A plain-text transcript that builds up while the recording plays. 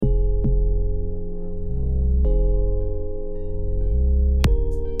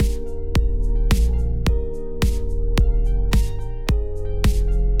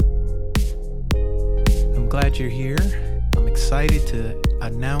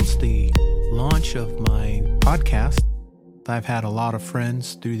announce the launch of my podcast. I've had a lot of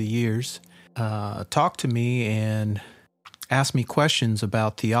friends through the years talk to me and ask me questions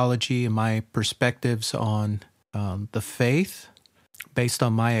about theology and my perspectives on the faith based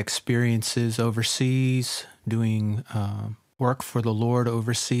on my experiences overseas, doing work for the Lord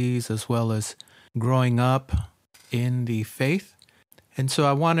overseas, as well as growing up in the faith. And so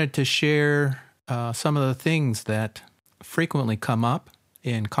I wanted to share some of the things that frequently come up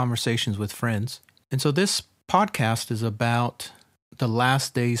in conversations with friends. And so this podcast is about the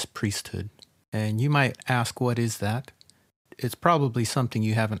last days priesthood. And you might ask, what is that? It's probably something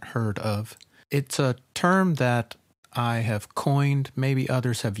you haven't heard of. It's a term that I have coined. Maybe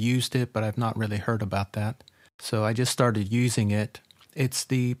others have used it, but I've not really heard about that. So I just started using it. It's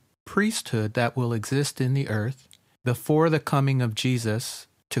the priesthood that will exist in the earth before the coming of Jesus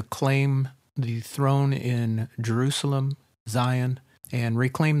to claim the throne in Jerusalem, Zion, and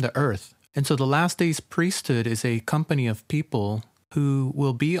reclaim the earth. And so the last days priesthood is a company of people who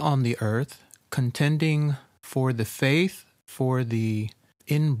will be on the earth contending for the faith, for the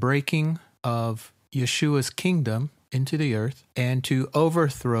inbreaking of Yeshua's kingdom into the earth, and to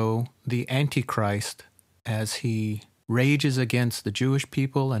overthrow the Antichrist as he rages against the Jewish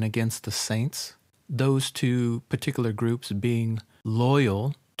people and against the saints. Those two particular groups being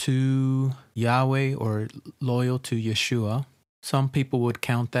loyal to Yahweh or loyal to Yeshua. Some people would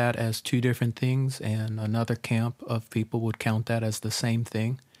count that as two different things, and another camp of people would count that as the same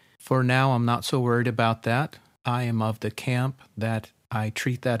thing. For now, I'm not so worried about that. I am of the camp that I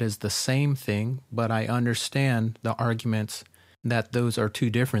treat that as the same thing, but I understand the arguments that those are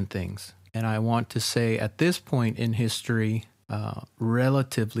two different things. And I want to say at this point in history,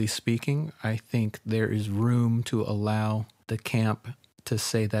 relatively speaking, I think there is room to allow the camp to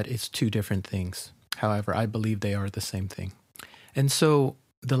say that it's two different things. However, I believe they are the same thing. And so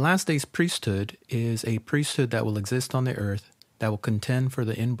the last days priesthood is a priesthood that will exist on the earth, that will contend for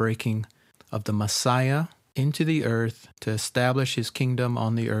the inbreaking of the Messiah into the earth to establish his kingdom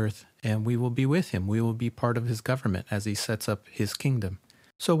on the earth, and we will be with him. We will be part of his government as he sets up his kingdom.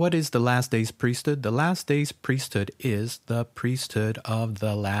 So what is the last days priesthood? The last days priesthood is the priesthood of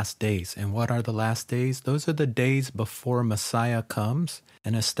the last days. And what are the last days? Those are the days before Messiah comes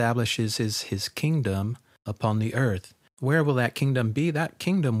and establishes his kingdom upon the earth. Where will that kingdom be? That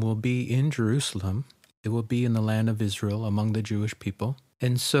kingdom will be in Jerusalem. It will be in the land of Israel among the Jewish people.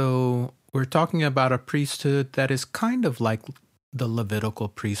 And so we're talking about a priesthood that is kind of like the Levitical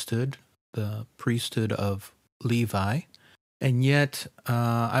priesthood, the priesthood of Levi. And yet,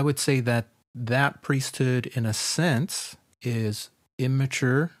 I would say that that priesthood, in a sense, is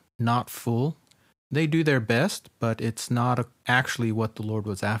immature, not full. They do their best, but it's not actually what the Lord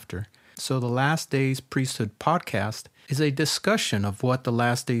was after. So the Last Days Priesthood podcast is a discussion of what the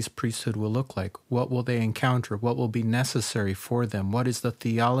Last Days Priesthood will look like. What will they encounter? What will be necessary for them? What is the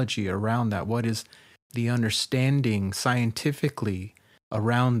theology around that? What is the understanding scientifically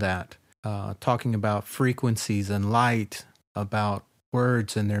around that? Talking about frequencies and light, about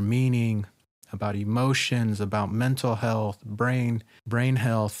words and their meaning, about emotions, about mental health, brain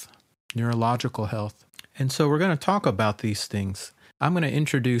health, neurological health. And so we're going to talk about these things. I'm going to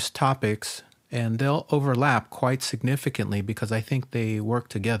introduce topics, and they'll overlap quite significantly because I think they work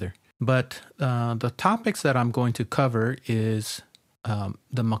together. But the topics that I'm going to cover is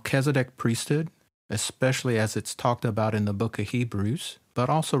the Melchizedek priesthood, especially as it's talked about in the book of Hebrews, but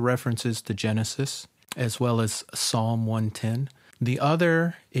also references to Genesis, as well as Psalm 110. The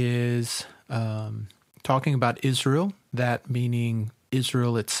other is talking about Israel, that meaning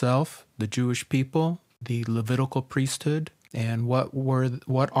Israel itself, the Jewish people, the Levitical priesthood, and what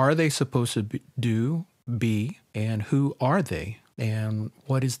are they supposed to be, and who are they, and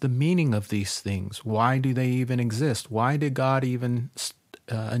what is the meaning of these things? Why do they even exist? Why did God even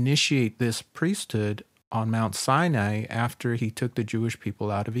initiate this priesthood on Mount Sinai after he took the Jewish people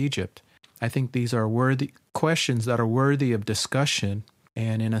out of Egypt? I think these are worthy questions that are worthy of discussion,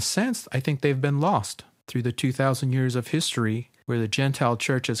 and in a sense, I think they've been lost through the 2,000 years of history where the Gentile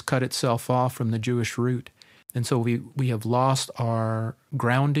church has cut itself off from the Jewish root. And so we have lost our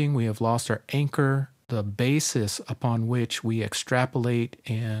grounding, we have lost our anchor, the basis upon which we extrapolate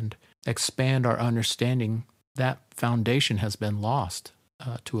and expand our understanding. That foundation has been lost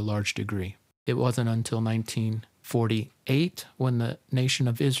to a large degree. It wasn't until 1948 when the nation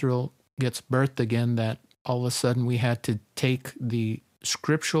of Israel gets birthed again that all of a sudden we had to take the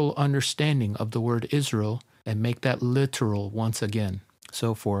scriptural understanding of the word Israel and make that literal once again.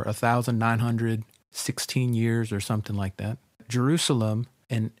 So for 1,916 years or something like that, Jerusalem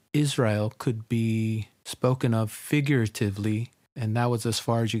and Israel could be spoken of figuratively And that was as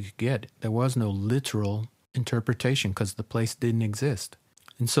far as you could get. There was no literal interpretation because the place didn't exist.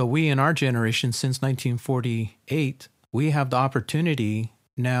 And so we in our generation, since 1948, we have the opportunity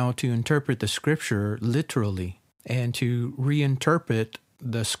now to interpret the scripture literally and to reinterpret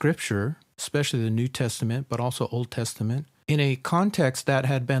the scripture, especially the New Testament, but also Old Testament, in a context that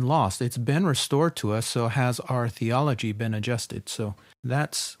had been lost. It's been restored to us, so has our theology been adjusted. So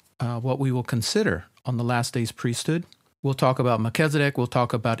that's what we will consider on the last day's priesthood. We'll talk about Melchizedek, we'll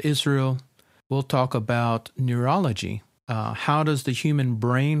talk about Israel, we'll talk about neurology. How does the human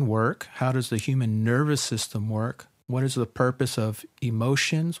brain work? How does the human nervous system work? What is the purpose of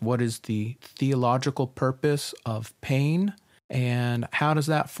emotions? What is the theological purpose of pain? And how does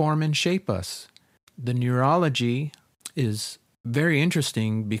that form and shape us? The neurology is very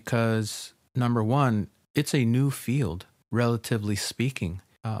interesting because, number one, it's a new field, relatively speaking.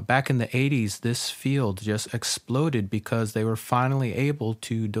 Back in the 80s, this field just exploded because they were finally able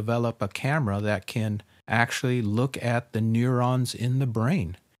to develop a camera that can actually look at the neurons in the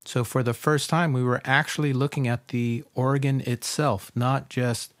brain. So for the first time, we were actually looking at the organ itself, not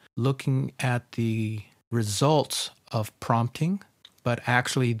just looking at the results of prompting, but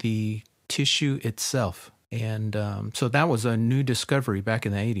actually the tissue itself. And so that was a new discovery back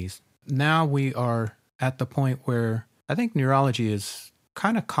in the 80s. Now we are at the point where I think neurology is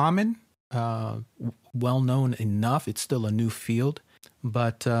kind of common, well-known enough. It's still a new field,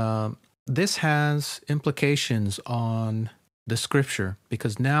 but this has implications on the scripture,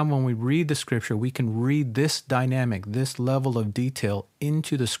 because now when we read the scripture, we can read this dynamic, this level of detail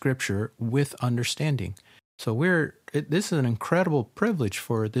into the scripture with understanding. So this is an incredible privilege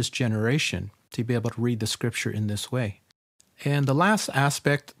for this generation to be able to read the scripture in this way. And the last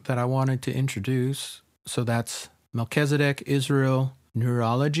aspect that I wanted to introduce, so that's Melchizedek, Israel,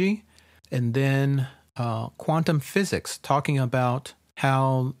 neurology, and then quantum physics, talking about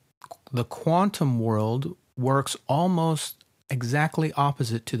how the quantum world works almost exactly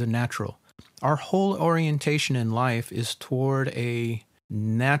opposite to the natural. Our whole orientation in life is toward a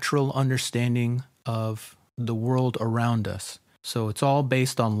natural understanding of the world around us. So it's all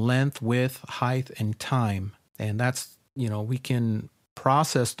based on length, width, height, and time. And that's, we can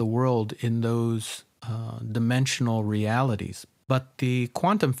process the world in those dimensional realities. But the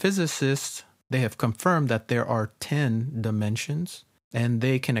quantum physicists, they have confirmed that there are 10 dimensions, and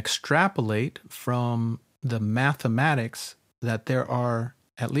they can extrapolate from the mathematics that there are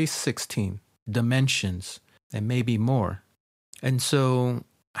at least 16 dimensions and maybe more. And so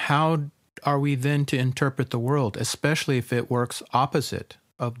how are we then to interpret the world, especially if it works opposite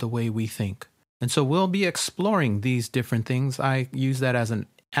of the way we think? And so we'll be exploring these different things. I use that as an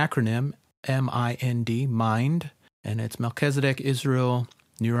acronym, MIND, mind, and it's Melchizedek, Israel,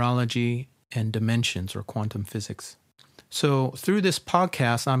 neurology, and dimensions, or quantum physics. So through this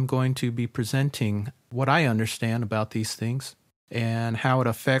podcast, I'm going to be presenting what I understand about these things and how it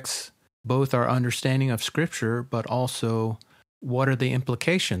affects both our understanding of Scripture, but also what are the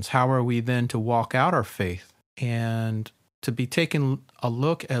implications? How are we then to walk out our faith? And to be taking a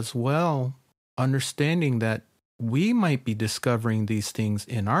look as well, understanding that we might be discovering these things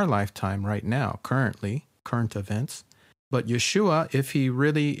in our lifetime right now, current events. But Yeshua, if he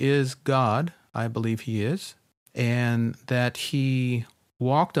really is God, I believe he is, and that he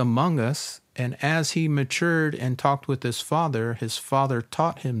walked among us, and as he matured and talked with his father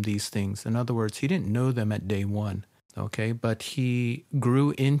taught him these things. In other words, he didn't know them at day one, okay? But he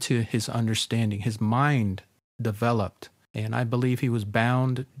grew into his understanding. His mind developed, and I believe he was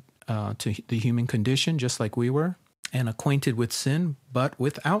bound to the human condition, just like we were, and acquainted with sin, but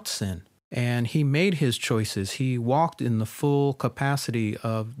without sin. And he made his choices. He walked in the full capacity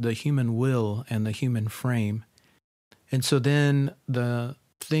of the human will and the human frame. And so then the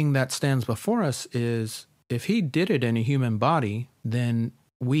thing that stands before us is, if he did it in a human body, then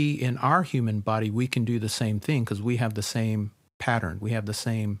we in our human body, we can do the same thing because we have the same pattern. We have the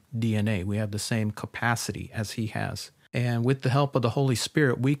same DNA. We have the same capacity as he has. And with the help of the Holy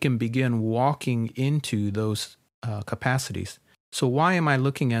Spirit, we can begin walking into those capacities. So why am I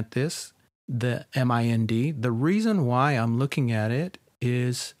looking at this? The MIND. The reason why I'm looking at it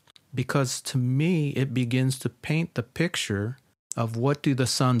is because to me, it begins to paint the picture of what do the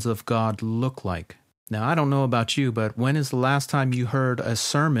sons of God look like. Now, I don't know about you, but when is the last time you heard a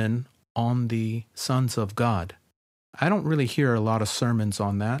sermon on the sons of God? I don't really hear a lot of sermons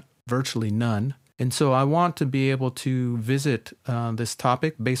on that, virtually none. And so I want to be able to visit this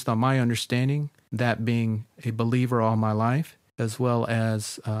topic based on my understanding, that being a believer all my life, as well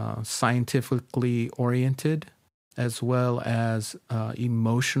as scientifically oriented, as well as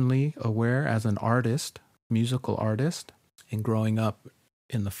emotionally aware as an artist, musical artist. and growing up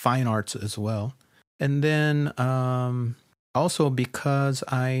in the fine arts as well. And then also because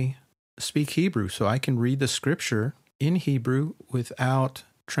I speak Hebrew, so I can read the scripture in Hebrew without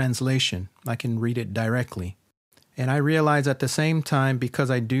translation. I can read it directly. And I realize at the same time,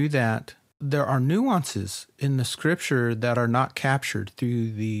 because I do that, there are nuances in the scripture that are not captured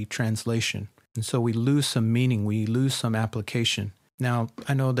through the translation. And so we lose some meaning, we lose some application. Now,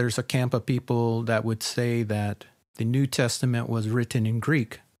 I know there's a camp of people that would say that the New Testament was written in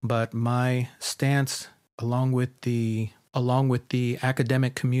Greek, but my stance, along with the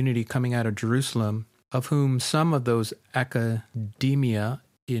academic community coming out of Jerusalem, of whom some of those academia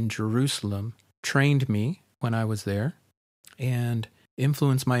in Jerusalem trained me when I was there and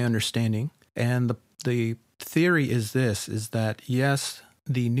influenced my understanding. And the theory is this, is that yes,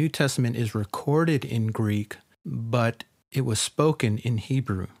 the New Testament is recorded in Greek, but it was spoken in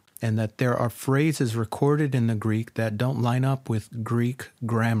Hebrew, and that there are phrases recorded in the Greek that don't line up with Greek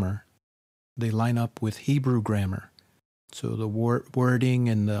grammar. They line up with Hebrew grammar. So the wording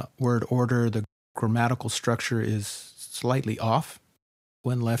and the word order, the grammatical structure is slightly off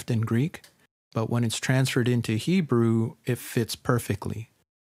when left in Greek, but when it's transferred into Hebrew, it fits perfectly,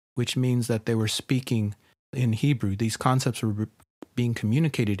 which means that they were speaking in Hebrew. These concepts were being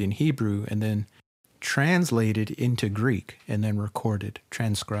communicated in Hebrew and then translated into Greek and then recorded,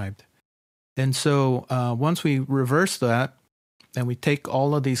 transcribed. And so once we reverse that and we take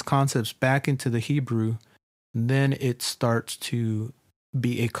all of these concepts back into the Hebrew, then it starts to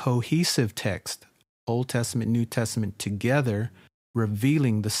be a cohesive text, Old Testament, New Testament together,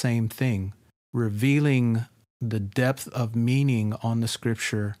 revealing the same thing, revealing the depth of meaning on the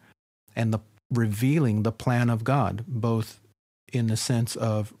scripture and revealing the plan of God, both in the sense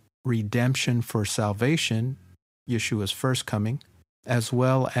of redemption for salvation, Yeshua's first coming, as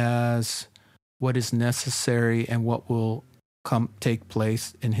well as what is necessary and what will take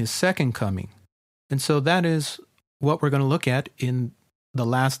place in his second coming. And so that is what we're going to look at in the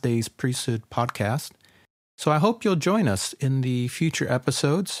Last Days Priesthood podcast. So I hope you'll join us in the future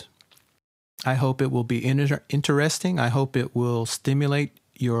episodes. I hope it will be interesting. I hope it will stimulate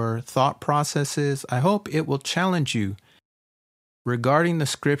your thought processes. I hope it will challenge you regarding the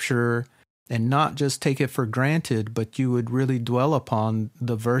scripture and not just take it for granted, but you would really dwell upon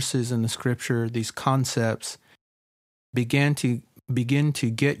the verses in the scripture, these concepts, begin to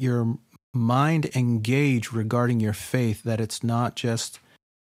get your mind engaged regarding your faith, that it's not just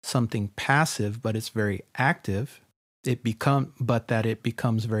something passive, but it's very active. But that it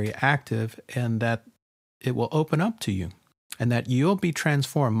becomes very active, and that it will open up to you, and that you'll be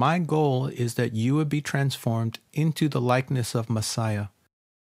transformed. My goal is that you would be transformed into the likeness of Messiah,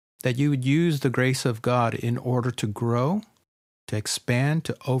 that you would use the grace of God in order to grow, to expand,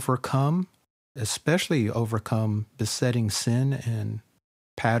 to overcome, especially overcome besetting sin and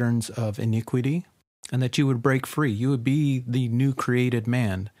patterns of iniquity, and that you would break free. You would be the new created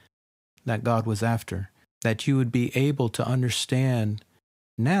man that God was after, that you would be able to understand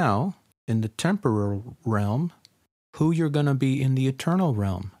now in the temporal realm who you're going to be in the eternal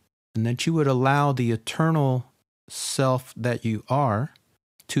realm, and that you would allow the eternal self that you are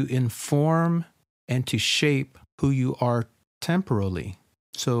to inform and to shape who you are temporally,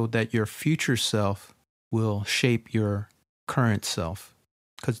 so that your future self will shape your current self.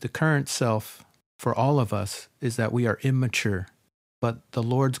 Because the current self for all of us is that we are immature, but the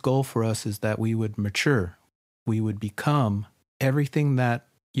Lord's goal for us is that we would mature. We would become everything that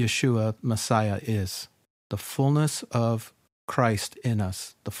Yeshua, Messiah, is. The fullness of Christ in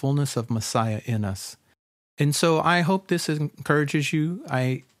us, the fullness of Messiah in us. And so I hope this encourages you.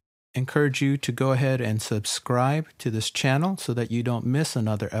 I encourage you to go ahead and subscribe to this channel so that you don't miss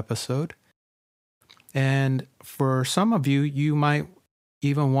another episode. And for some of you, you might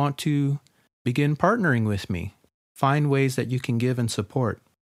even want to begin partnering with me. Find ways that you can give and support.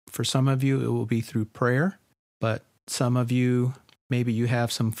 For some of you, it will be through prayer, but some of you, maybe you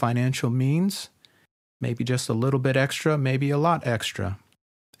have some financial means, maybe just a little bit extra, maybe a lot extra.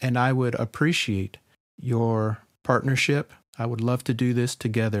 And I would appreciate your partnership. I would love to do this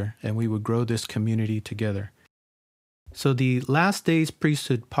together, and we would grow this community together. So the Last Days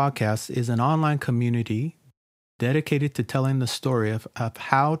Priesthood podcast is an online community dedicated to telling the story of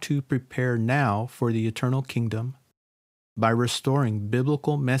how to prepare now for the eternal kingdom by restoring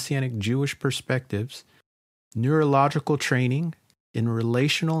biblical Messianic Jewish perspectives, neurological training in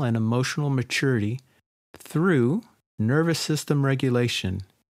relational and emotional maturity through nervous system regulation,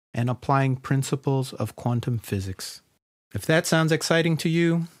 and applying principles of quantum physics. If that sounds exciting to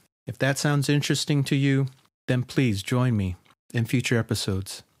you, if that sounds interesting to you, then please join me in future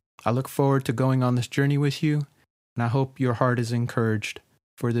episodes. I look forward to going on this journey with you, And I hope your heart is encouraged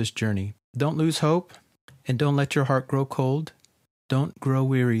for this journey. Don't lose hope, and don't let your heart grow cold. Don't grow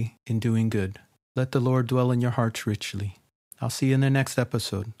weary in doing good. Let the Lord dwell in your hearts richly. I'll see you in the next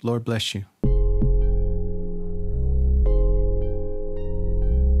episode. Lord bless you.